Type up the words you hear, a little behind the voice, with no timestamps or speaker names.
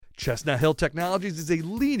Chestnut Hill Technologies is a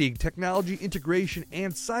leading technology integration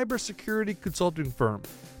and cybersecurity consulting firm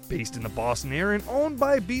based in the Boston area and owned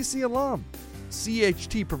by a BC alum.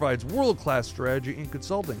 CHT provides world-class strategy and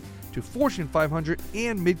consulting to Fortune 500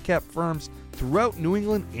 and mid-cap firms throughout New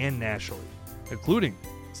England and nationally, including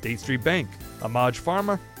State Street Bank, Amaj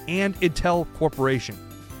Pharma, and Intel Corporation.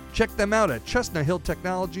 Check them out at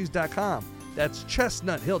chestnuthilltechnologies.com. That's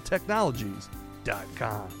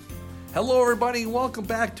chestnuthilltechnologies.com. Hello, everybody, and welcome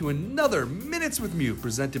back to another Minutes with Mew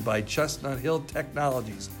presented by Chestnut Hill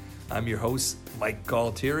Technologies. I'm your host, Mike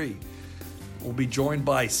Galtieri. We'll be joined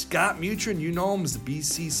by Scott Mutryn. You know him as the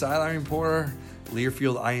BC sideline reporter.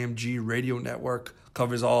 Learfield IMG Radio Network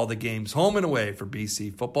covers all the games home and away for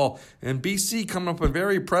BC football. And BC coming up with a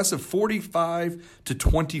very impressive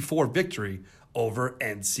 45-24 victory over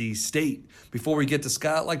NC State. Before we get to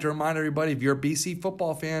Scott, I'd like to remind everybody, if you're a BC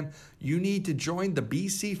football fan, you need to join the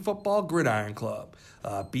BC Football Gridiron Club.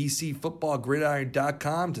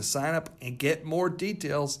 BCFootballGridiron.com to sign up and get more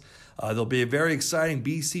details. There'll be a very exciting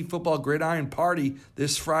BC Football Gridiron party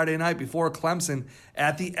this Friday night before Clemson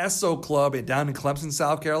at the Esso Club down in Clemson,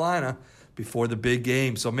 South Carolina, before the big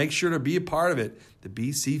game. So make sure to be a part of it, the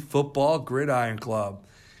BC Football Gridiron Club.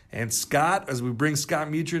 And Scott, as we bring Scott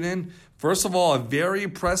Mutryn in, first of all, a very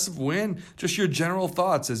impressive win. Just your general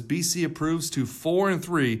thoughts as BC improves to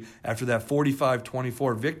 4-3 after that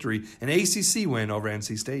 45-24 victory, an ACC win over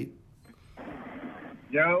NC State.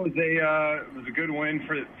 Yeah, it was a good win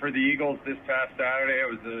for the Eagles this past Saturday. It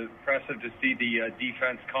was impressive to see the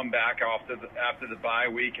defense come back after the bye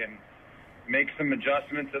week and make some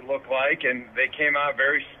adjustments, it looked like, and they came out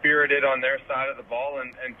very spirited on their side of the ball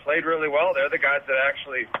and played really well. They're the guys that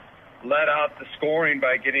actually let out the scoring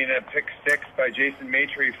by getting a pick six by Jason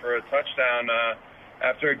Maitre for a touchdown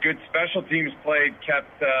after a good special teams play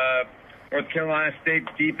kept North Carolina State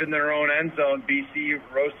deep in their own end zone. BC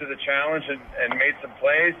rose to the challenge and made some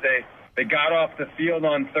plays. They got off the field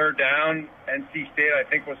on third down. NC State, I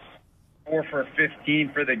think, was 4 for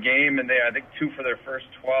 15 for the game, and I think 2 for their first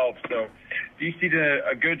 12. So BC did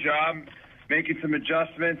a good job making some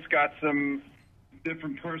adjustments, got some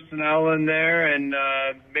different personnel in there, and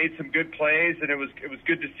made some good plays. And it was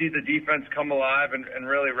good to see the defense come alive and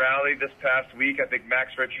really rally this past week. I think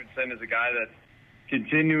Max Richardson is a guy that's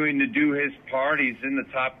continuing to do his part. He's in the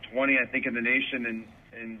top 20, I think, in the nation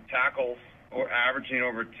in tackles, or averaging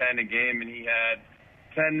over 10 a game, and he had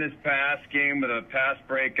 10 this past game with a pass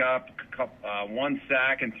breakup, 1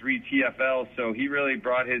 sack, and 3 TFLs. So he really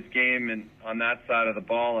brought his game on that side of the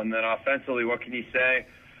ball. And then offensively, what can you say?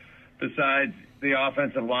 Besides, the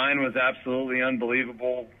offensive line was absolutely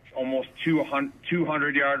unbelievable. Almost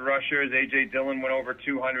 200-yard rushers. A.J. Dillon went over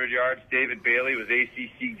 200 yards. David Bailey was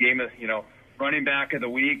ACC running back of the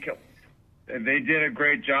week. They did a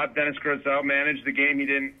great job. Dennis Grosel managed the game. He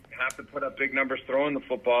didn't have to put up big numbers throwing the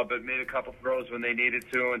football, but made a couple throws when they needed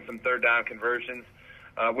to and some third down conversions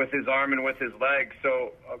with his arm and with his leg.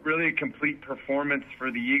 So really a complete performance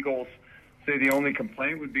for the Eagles. Say the only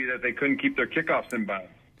complaint would be that they couldn't keep their kickoffs in bounds.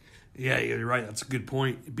 Yeah, you're right. That's a good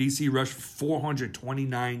point. BC rushed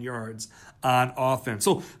 429 yards on offense.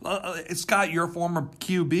 So, Scott, you're a former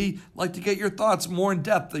QB. Like to get your thoughts more in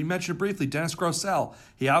depth. You mentioned briefly Dennis Grosel.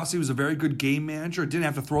 He obviously was a very good game manager. Didn't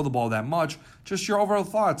have to throw the ball that much. Just your overall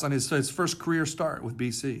thoughts on his first career start with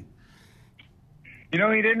BC. He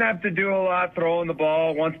didn't have to do a lot throwing the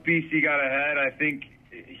ball. Once BC got ahead, I think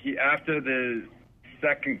after the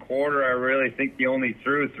second quarter, I really think he only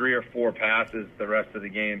threw 3 or 4 passes the rest of the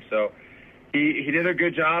game. So he did a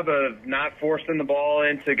good job of not forcing the ball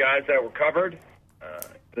into guys that were covered.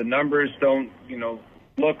 The numbers don't,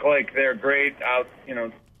 look like they're great,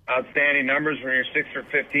 outstanding numbers when you're 6 for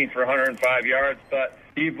 15 for 105 yards, but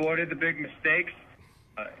he avoided the big mistakes,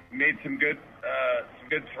 made some good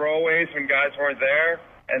throwaways when guys weren't there,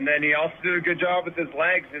 and then he also did a good job with his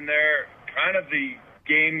legs in there. Kind of the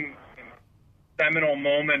game seminal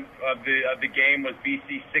moment of the game was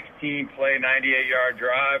BC 16-play 98-yard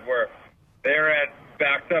drive where they're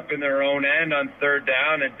backed up in their own end on third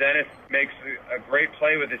down, and Dennis makes a great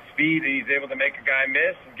play with his feet, and he's able to make a guy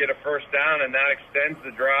miss and get a first down, and that extends the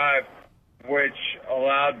drive, which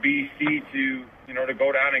allowed BC to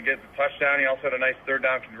go down and get the touchdown. He also had a nice third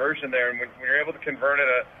down conversion there, and when you're able to convert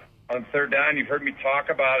it on third down, you've heard me talk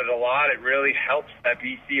about it a lot, it really helps that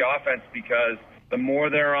BC offense because the more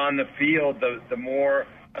they're on the field, the more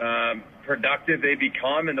productive they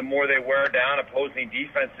become and the more they wear down opposing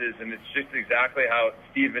defenses. And it's just exactly how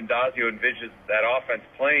Steve Vendazio envisions that offense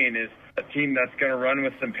playing, is a team that's going to run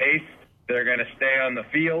with some pace. They're going to stay on the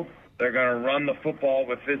field. They're going to run the football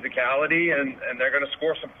with physicality, and they're going to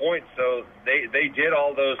score some points. So they did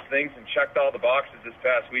all those things and checked all the boxes this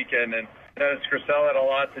past weekend, and Dennis Grissel had a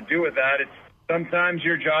lot to do with that. It's sometimes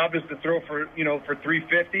your job is to throw for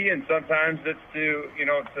 350, and sometimes it's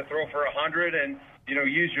to throw for 100 and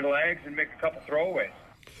use your legs and make a couple throwaways.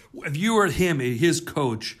 If you were him, his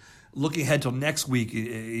coach, looking ahead till next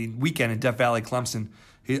weekend in Death Valley, Clemson,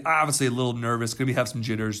 he's obviously a little nervous, going to have some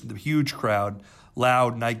jitters, the huge crowd,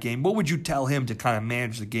 loud night game. What would you tell him to kind of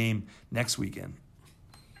manage the game next weekend?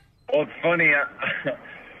 Well, it's funny.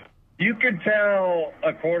 You could tell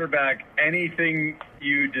a quarterback anything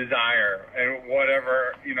you desire, and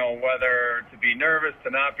whatever, whether to be nervous, to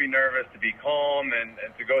not be nervous, to be calm, and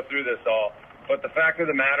to go through this all. But the fact of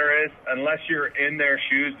the matter is, unless you're in their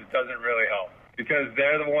shoes, it doesn't really help, because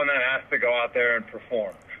they're the one that has to go out there and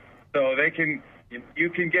perform. So you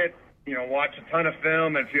can get, watch a ton of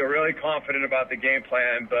film and feel really confident about the game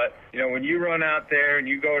plan, but when you run out there and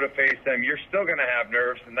you go to face them, you're still going to have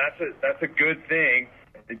nerves, and that's a good thing.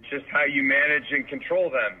 It's just how you manage and control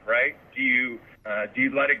them, right? Do you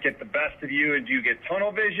let it get the best of you, and do you get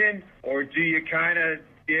tunnel vision, or do you kind of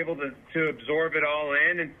be able to absorb it all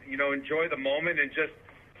in and enjoy the moment and just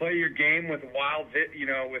play your game with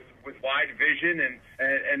with wide vision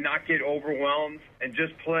and not get overwhelmed, and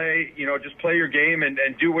just play your game and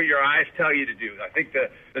do what your eyes tell you to do. I think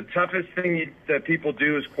the toughest thing that people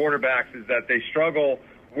do as quarterbacks is that they struggle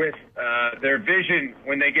with their vision.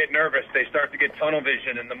 When they get nervous, they start to get tunnel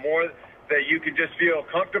vision, and the more that you can just feel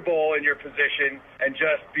comfortable in your position and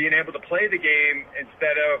just being able to play the game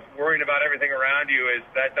instead of worrying about everything around you, is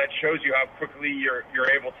that shows you how quickly you're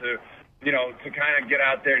able to to kind of get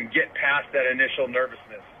out there and get past that initial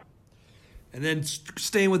nervousness. And then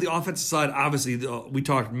staying with the offensive side, obviously we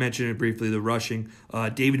mentioned it briefly, the rushing.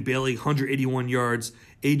 David Bailey, 181 yards.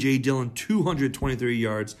 A.J. Dillon, 223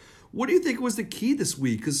 yards. What do you think was the key this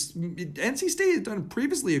week? Because NC State had done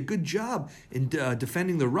previously a good job in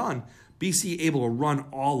defending the run. BC able to run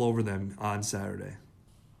all over them on Saturday.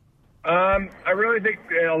 I really think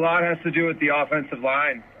a lot has to do with the offensive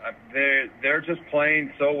line. They're just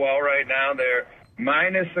playing so well right now. They're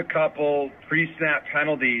minus a couple pre-snap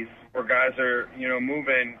penalties where guys are,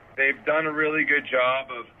 moving. They've done a really good job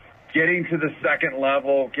of getting to the second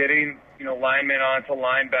level, getting, linemen onto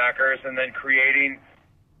linebackers, and then creating,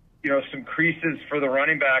 some creases for the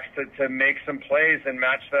running backs to make some plays and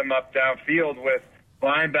match them up downfield with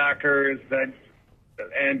linebackers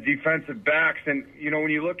and defensive backs. And, when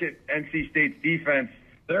you look at NC State's defense,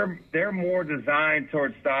 they're more designed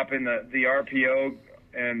towards stopping the RPO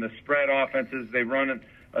and the spread offenses. They run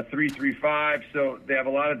a 3-3-5, so they have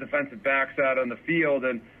a lot of defensive backs out on the field,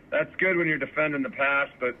 and that's good when you're defending the pass.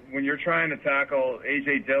 But when you're trying to tackle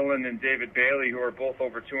A.J. Dillon and David Bailey, who are both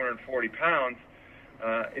over 240 pounds,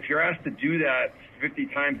 if you're asked to do that 50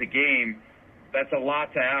 times a game, that's a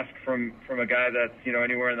lot to ask from a guy that's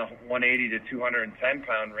anywhere in the 180 to 210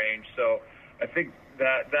 pound range. So I think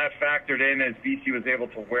that factored in as BC was able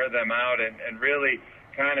to wear them out and really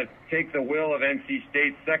kind of take the will of NC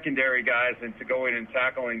State's secondary guys into going and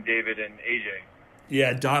tackling David and AJ.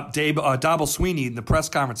 Yeah, Dabo Sweeney in the press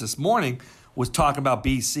conference this morning was talking about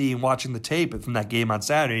BC and watching the tape from that game on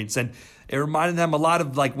Saturday and said it reminded them a lot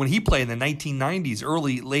of like when he played in the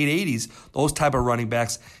 1990s, late 80s, those type of running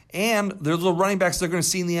backs. And they're the running backs they're going to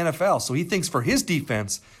see in the NFL. So he thinks for his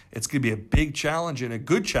defense, it's going to be a big challenge and a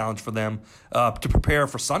good challenge for them to prepare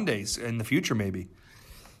for Sundays in the future maybe.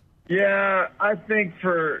 Yeah, I think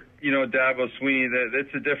for, Dabo Sweeney, that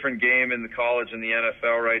it's a different game in the college and the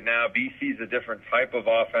NFL right now. BC's a different type of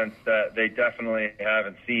offense that they definitely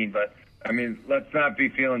haven't seen. But, let's not be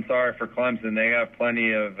feeling sorry for Clemson. They have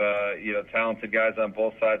plenty of, talented guys on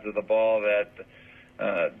both sides of the ball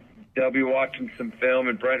that they'll be watching some film.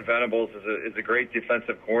 And Brent Venables is a great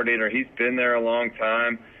defensive coordinator. He's been there a long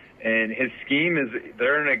time. And his scheme is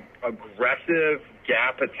they're an aggressive,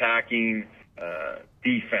 gap-attacking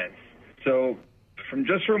defense. So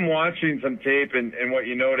from watching some tape and what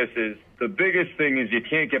you notice is the biggest thing is you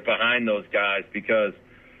can't get behind those guys, because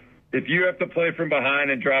if you have to play from behind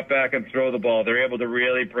and drop back and throw the ball, they're able to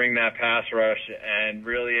really bring that pass rush and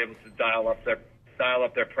really able to dial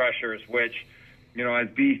up their pressures, which, as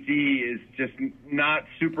BC is just not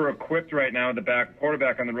super equipped right now, the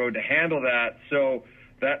quarterback on the road to handle that. So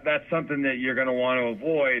that's something that you're going to want to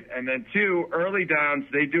avoid. And then two, early downs,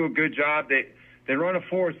 they do a good job. They run a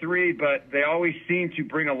 4-3, but they always seem to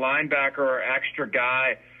bring a linebacker or extra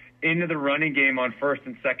guy into the running game on first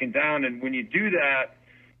and second down. And when you do that,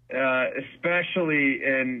 especially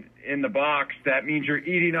in the box, that means you're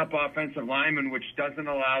eating up offensive linemen, which doesn't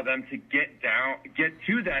allow them to get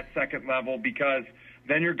to that second level, because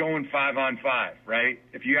then you're going 5-on-5, right?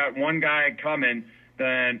 If you got one guy coming,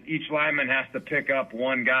 then each lineman has to pick up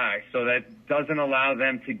one guy. So that doesn't allow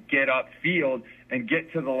them to get upfield and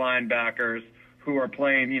get to the linebackers who are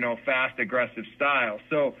playing, fast, aggressive style.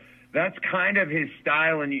 So that's kind of his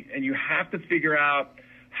style, and you have to figure out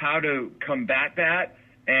how to combat that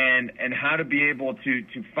and how to be able to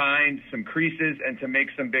find some creases and to make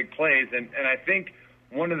some big plays. And I think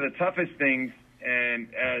one of the toughest things, and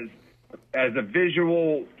as a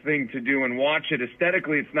visual thing to do and watch it,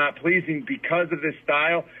 aesthetically it's not pleasing because of this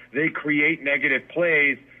style. They create negative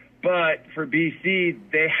plays, but for BC,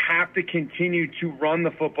 they have to continue to run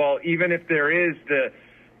the football, even if there is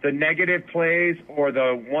the negative plays or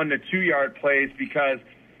the 1 to 2 yard plays, because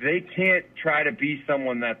they can't try to be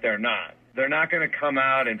someone that they're not. They're not going to come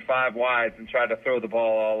out in 5 wides and try to throw the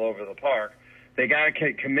ball all over the park. They got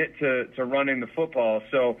to commit to running the football.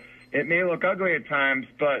 So it may look ugly at times,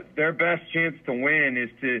 but their best chance to win is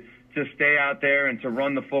to stay out there and to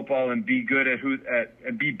run the football and be good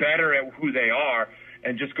and be better at who they are,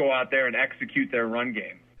 and just go out there and execute their run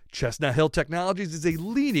game. Chestnut Hill Technologies is a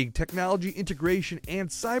leading technology integration and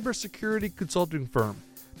cybersecurity consulting firm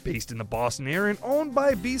based in the Boston area and owned by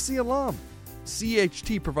a BC alum.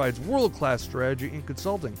 CHT provides world-class strategy and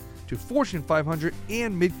consulting to Fortune 500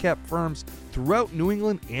 and mid-cap firms throughout New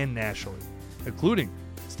England and nationally, including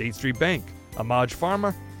State Street Bank, Amaj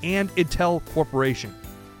Pharma, and Intel Corporation.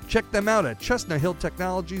 Check them out at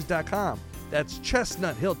chestnuthilltechnologies.com. That's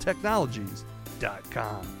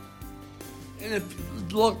chestnuthilltechnologies.com. And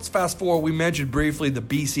let's fast forward. We mentioned briefly the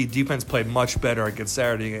BC defense played much better against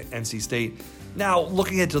Saturday at NC State. Now,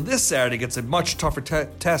 looking into this Saturday against a much tougher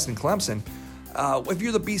test in Clemson, if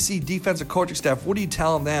you're the BC defensive coaching staff, what are you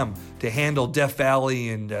telling them to handle Death Valley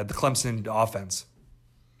and the Clemson offense?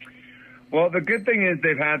 Well, the good thing is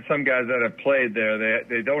they've had some guys that have played there.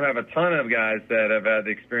 They don't have a ton of guys that have had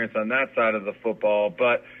the experience on that side of the football,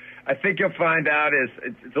 but I think you'll find out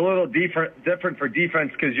it's a little different for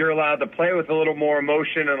defense, because you're allowed to play with a little more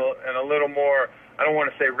emotion and a little more, I don't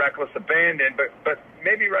want to say reckless abandon, but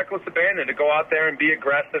maybe reckless abandon, to go out there and be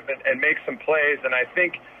aggressive and make some plays. And I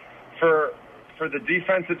think for the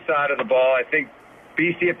defensive side of the ball, I think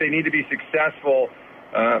BC, if they need to be successful,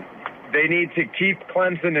 they need to keep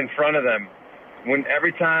Clemson in front of them.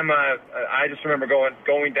 Every time I just remember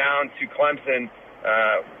going down to Clemson,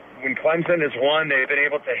 when Clemson has won, they've been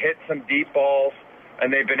able to hit some deep balls,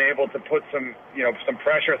 and they've been able to put some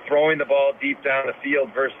pressure throwing the ball deep down the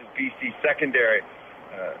field versus BC secondary.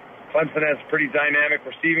 Clemson has a pretty dynamic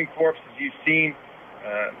receiving corps, as you've seen.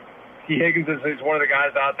 T. Higgins is one of the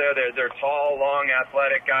guys out there. They're tall, long,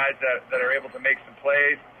 athletic guys that are able to make some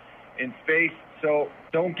plays in space. So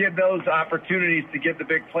don't give those opportunities to get the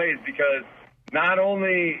big plays, because not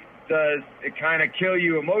only does it kind of kill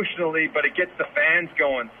you emotionally, but it gets the fans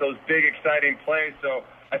going, those big, exciting plays. So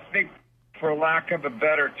I think, for lack of a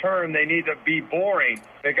better term, they need to be boring.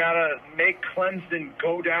 They got to make Clemson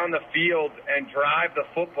go down the field and drive the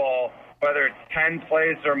football, whether it's 10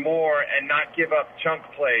 plays or more, and not give up chunk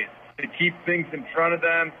plays, to keep things in front of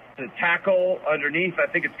them, to tackle underneath. I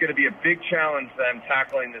think it's going to be a big challenge, them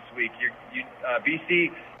tackling this week.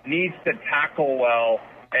 BC needs to tackle well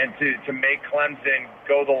and to make Clemson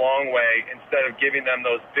go the long way, instead of giving them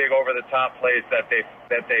those big over-the-top plays that they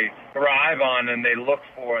thrive on and they look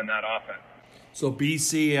for in that offense. So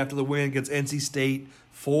BC, after the win against NC State,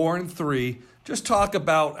 4-3. Just talk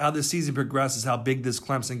about how the season progresses, how big this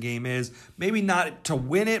Clemson game is. Maybe not to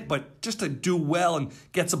win it, but just to do well and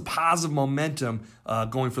get some positive momentum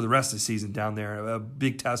going for the rest of the season down there. A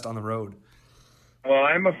big test on the road. Well,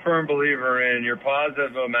 I'm a firm believer in your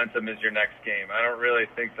positive momentum is your next game. I don't really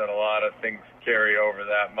think that a lot of things carry over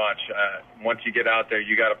that much. Once you get out there,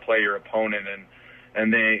 you got to play your opponent,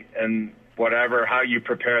 and whatever, how you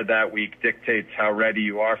prepared that week dictates how ready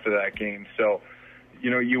you are for that game. So,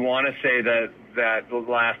 you want to say that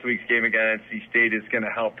last week's game against NC State is going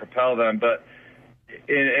to help propel them, but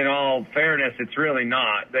in all fairness, it's really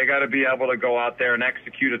not. They got to be able to go out there and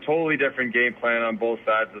execute a totally different game plan on both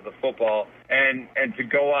sides of the football, and to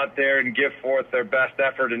go out there and give forth their best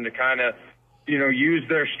effort, and to kind of, use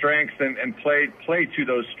their strengths and play to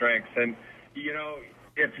those strengths. And,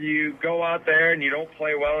 if you go out there and you don't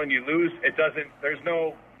play well and you lose, there's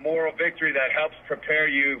no moral victory that helps prepare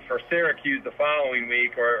you for Syracuse the following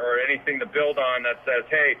week, or anything to build on that says,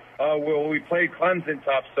 hey, we played Clemson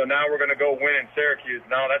tough, so now we're going to go win in Syracuse.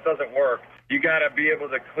 No, that doesn't work. You got to be able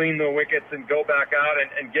to clean the wickets and go back out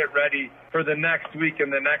and get ready for the next week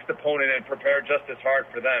and the next opponent, and prepare just as hard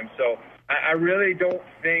for them. So I really don't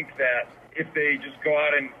think that if they just go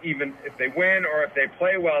out and, even if they win or if they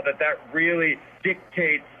play well, that really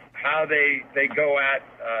dictates how they go at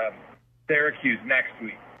Syracuse next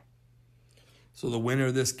week. So the winner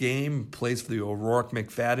of this game plays for the O'Rourke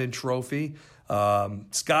McFadden Trophy.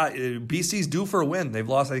 Scott, BC's due for a win. They've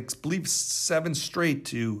lost, I believe, 7 straight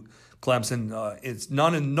to Clemson. It's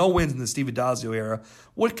no wins in the Steve Adazio era.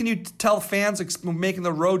 What can you tell fans making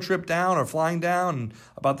the road trip down or flying down and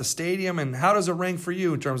about the stadium, and how does it rank for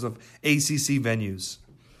you in terms of ACC venues?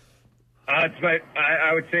 I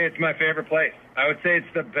would say it's my favorite place. I would say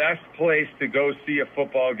it's the best place to go see a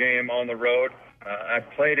football game on the road. I've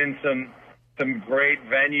played in some great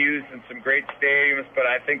venues and some great stadiums, but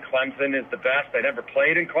I think Clemson is the best. I never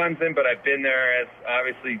played in Clemson, but I've been there as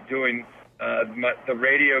obviously doing the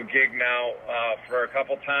radio gig now for a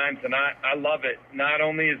couple times, and I love it. Not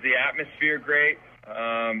only is the atmosphere great,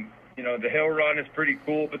 the hill run is pretty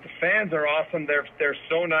cool, but the fans are awesome. They're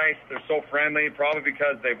so nice. They're so friendly, probably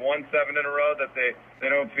because they've won 7 in a row that they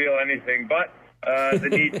don't feel anything but the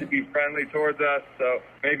need to be friendly towards us. So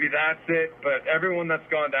maybe that's it. But everyone that's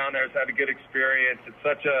gone down there has had a good experience. It's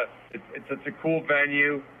such a cool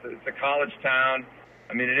venue. It's a college town.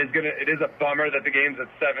 I mean, it is a bummer that the game's at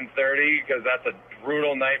 7:30 because that's a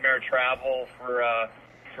brutal nightmare travel for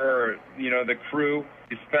the crew.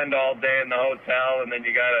 You spend all day in the hotel, and then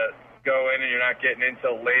you gotta go in, and you're not getting in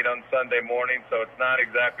till late on Sunday morning, so it's not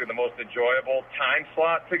exactly the most enjoyable time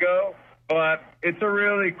slot to go. But it's a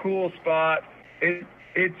really cool spot.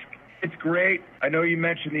 It's great. I know you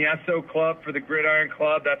mentioned the Esso Club for the Gridiron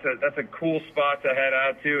Club. That's a cool spot to head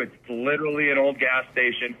out to. It's literally an old gas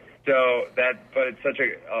station. But it's such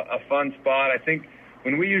a fun spot. I think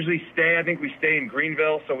when we usually stay, we stay in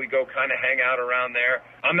Greenville, so we go kind of hang out around there.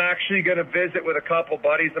 I'm actually going to visit with a couple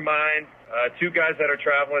buddies of mine, 2 guys that are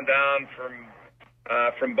traveling down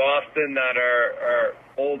from Boston that are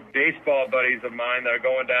old baseball buddies of mine that are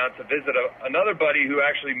going down to visit another buddy who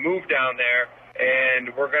actually moved down there,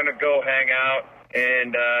 and we're going to go hang out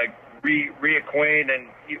and reacquaint and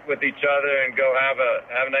eat with each other and go have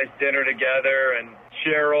a nice dinner together and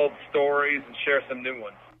share old stories and share some new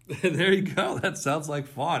ones. There you go. That sounds like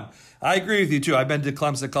fun. I agree with you, too. I've been to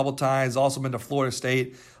Clemson a couple times, also been to Florida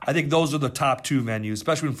State. I think those are the top 2 venues,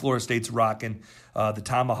 especially when Florida State's rocking the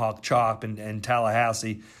Tomahawk Chop and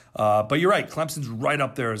Tallahassee. But you're right. Clemson's right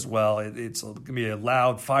up there as well. It's going to be a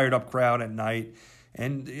loud, fired-up crowd at night.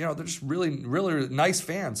 And, they're just really, really nice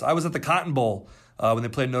fans. I was at the Cotton Bowl when they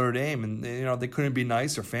played Notre Dame, and, they couldn't be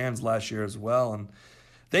nicer fans last year as well. And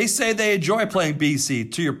they say they enjoy playing BC.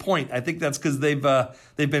 To your point, I think that's because they've been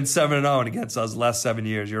 7-0 against us the last 7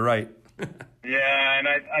 years. You're right. Yeah, and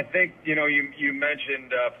I think you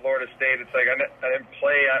mentioned Florida State. It's like I didn't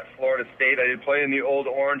play at Florida State. I did play in the old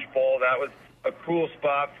Orange Bowl. That was a cool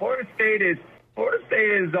spot. Florida State is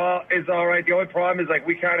all right. The only problem is like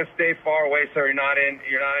we kind of stay far away, so you're not in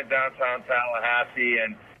downtown Tallahassee.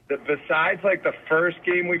 And besides like the first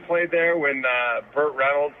game we played there when Burt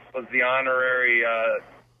Reynolds was the honorary.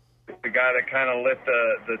 The guy that kind of lit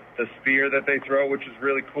the spear that they throw, which is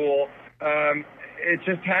really cool. It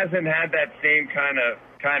just hasn't had that same kind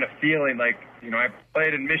of feeling. Like I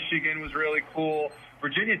played in Michigan, was really cool.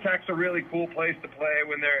 Virginia Tech's a really cool place to play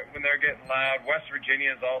when they're getting loud. West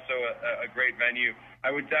Virginia is also a great venue. I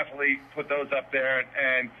would definitely put those up there.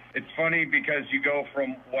 And it's funny because you go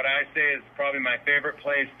from what I say is probably my favorite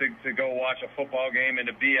place to go watch a football game and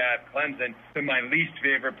to be at Clemson to my least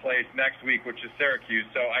favorite place next week, which is Syracuse.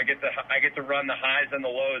 So I get to run the highs and the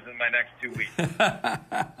lows in my next 2 weeks.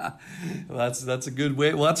 Well, that's a good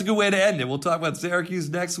way. Well, that's a good way to end it. We'll talk about Syracuse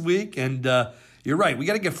next week. And you're right. We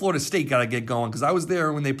got to get Florida State get going because I was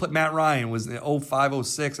there when they put Matt Ryan was in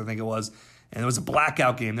 05-06, I think it was. And it was a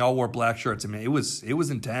blackout game. They all wore black shirts. I mean, it was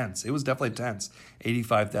intense. It was definitely intense.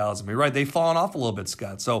 85,000. You're right. They've fallen off a little bit,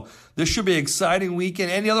 Scott. So this should be an exciting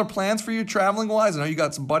weekend. Any other plans for you traveling-wise? I know you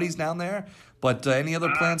got some buddies down there. But any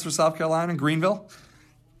other plans for South Carolina and Greenville?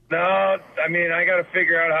 No, I mean, I got to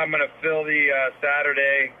figure out how I'm going to fill the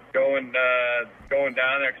Saturday going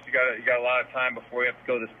down there because you got a lot of time before you have to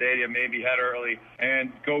go to the stadium. Maybe head early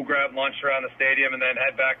and go grab lunch around the stadium and then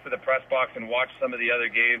head back to the press box and watch some of the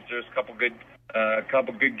other games. There's a couple good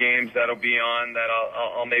games that'll be on that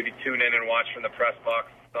I'll maybe tune in and watch from the press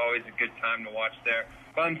box. It's always a good time to watch there.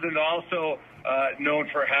 Clemson also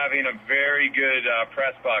known for having a very good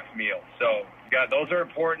press box meal. So those are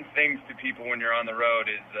important things to people when you're on the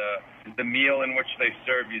road is the meal in which they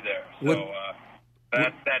serve you there. So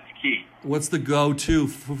that's key. What's the go-to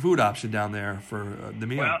food option down there for the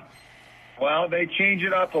meal? Well, they change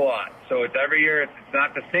it up a lot. So it's every year. It's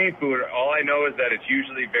not the same food. All I know is that it's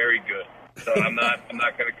usually very good. So I'm not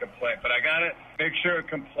going to complain. But I got to make sure it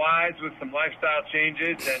complies with some lifestyle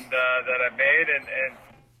changes and that I've made. And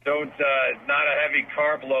not a heavy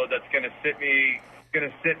carb load that's going to sit in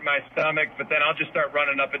my stomach, but then I'll just start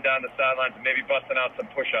running up and down the sidelines and maybe busting out some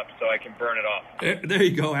push-ups so I can burn it off. There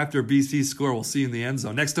you go. After a BC score, we'll see you in the end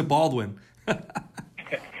zone next to Baldwin.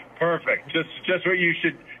 Perfect. Just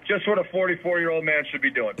what a 44-year-old man should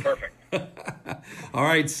be doing. Perfect. All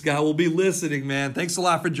right, Scott, we'll be listening, man. Thanks a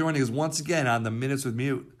lot for joining us once again on the Minutes with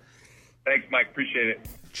Mute. Thanks, Mike. Appreciate it.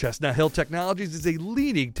 Chestnut Hill Technologies is a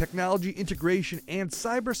leading technology integration and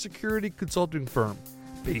cybersecurity consulting firm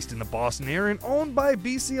based in the Boston area and owned by a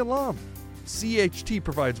BC alum. CHT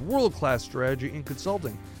provides world-class strategy and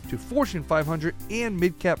consulting to Fortune 500 and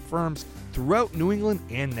mid-cap firms throughout New England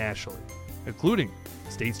and nationally, including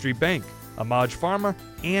State Street Bank, Amaj Pharma,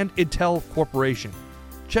 and Intel Corporation.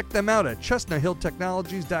 Check them out at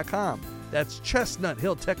ChestnutHillTechnologies.com. That's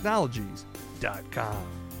ChestnutHillTechnologies.com.